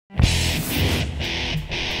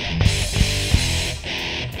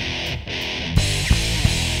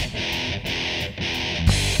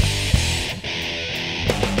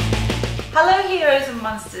heroes and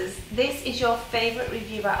monsters, this is your favourite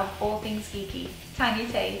reviewer of all things geeky, Tanya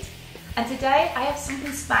Tate, and today I have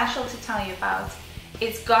something special to tell you about.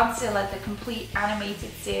 It's Godzilla, the complete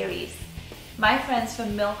animated series. My friends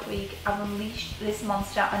from Mill Creek have unleashed this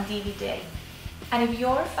monster on DVD, and if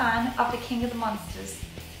you're a fan of the King of the Monsters,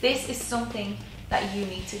 this is something that you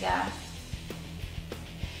need to get.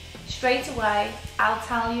 Straight away, I'll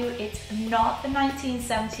tell you it's not the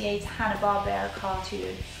 1978 Hanna-Barbera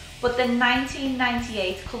cartoon, but the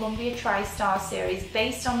 1998 Columbia TriStar series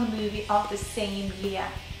based on the movie of the same year.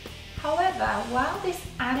 However, while this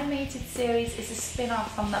animated series is a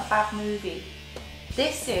spin-off from that bad movie,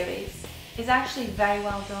 this series is actually very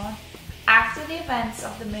well done. After the events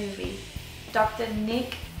of the movie, Dr.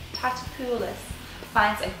 Nick Tatopoulos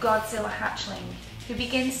finds a Godzilla hatchling who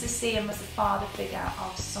begins to see him as a father figure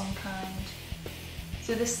of some kind.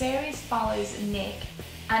 So the series follows Nick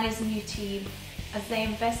and his new team as they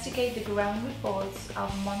investigate the growing reports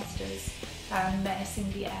of monsters that are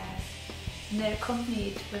menacing the earth, and they're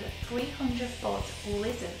accompanied with a 300-foot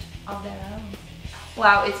lizard of their own.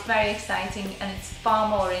 Wow, it's very exciting and it's far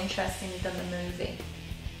more interesting than the movie.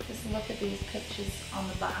 Just look at these pictures on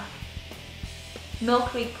the back. Mill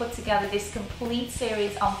Creek put together this complete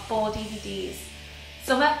series on 4 DVDs.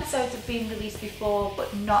 Some episodes have been released before,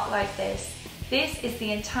 but not like this. This is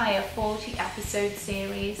the entire 40 episode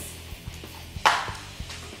series,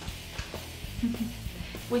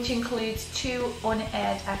 which includes 2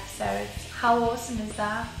 unaired episodes. How awesome is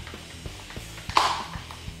that?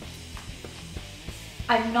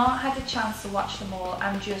 I've not had a chance to watch them all,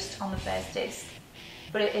 I'm just on the first disc,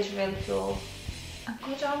 but it is really cool. And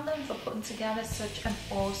good on them for putting together such an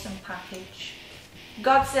awesome package.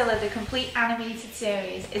 Godzilla, the complete animated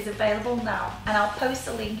series, is available now, and I'll post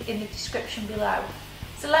a link in the description below.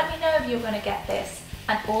 So let me know if you're going to get this,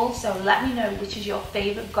 and also let me know which is your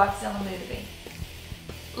favourite Godzilla movie.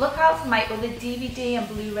 Look out for my other DVD and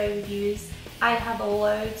Blu-ray reviews. I have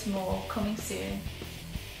loads more coming soon.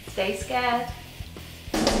 Stay scared.